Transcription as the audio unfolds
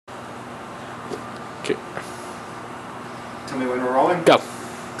Okay. Tell me when we're rolling. Go.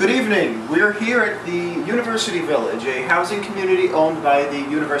 Good evening. We're here at the University Village, a housing community owned by the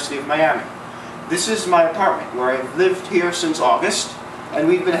University of Miami. This is my apartment where I've lived here since August, and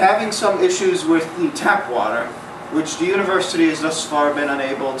we've been having some issues with the tap water, which the university has thus far been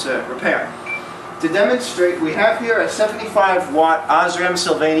unable to repair. To demonstrate, we have here a 75-watt Osram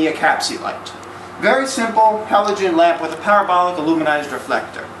Sylvania Capsy light. Very simple halogen lamp with a parabolic aluminized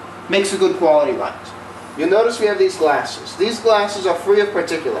reflector. Makes a good quality light. You'll notice we have these glasses. These glasses are free of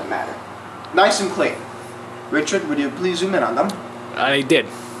particulate matter. Nice and clean. Richard, would you please zoom in on them? I did.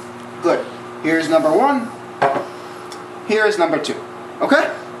 Good. Here's number one. Here is number two.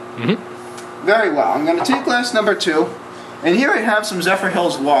 Okay? Mm-hmm. Very well. I'm going to take glass number two. And here I have some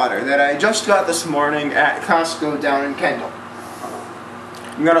Zephyrhills water that I just got this morning at Costco down in Kendall.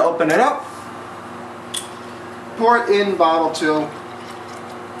 I'm going to open it up. Pour it in bottle two.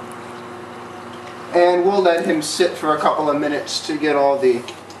 And we'll let him sit for a couple of minutes to get all the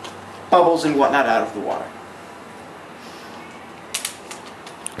bubbles and whatnot out of the water.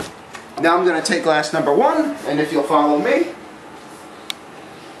 Now I'm going to take glass number one, and if you'll follow me,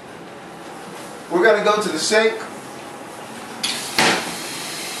 we're going to go to the sink,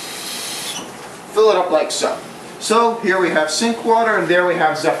 fill it up like so. So here we have sink water, and there we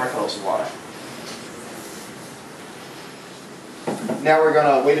have Zephyrhills water. Now we're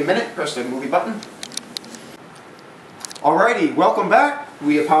going to wait a minute, press the movie button. Alrighty, welcome back.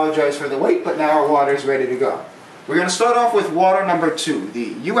 We apologize for the wait, but now our water is ready to go. We're going to start off with water number two,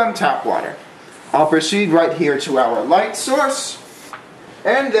 the tap water. I'll proceed right here to our light source,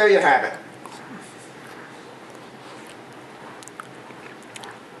 and there you have it.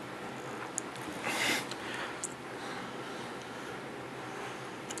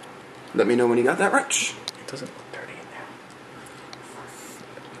 Let me know when you got that, Rich. It doesn't look dirty in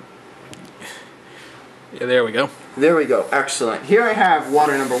there. Yeah, there we go. There we go. Excellent. Here I have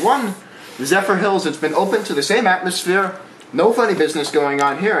water number one, Zephyrhills. It's been opened to the same atmosphere. No funny business going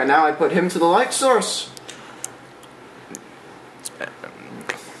on here. And now I put him to the light source. I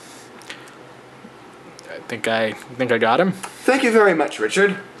think I got him. Thank you very much,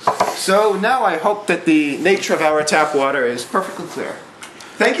 Richard. So now I hope that the nature of our tap water is perfectly clear.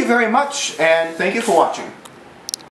 Thank you very much, and thank you for watching.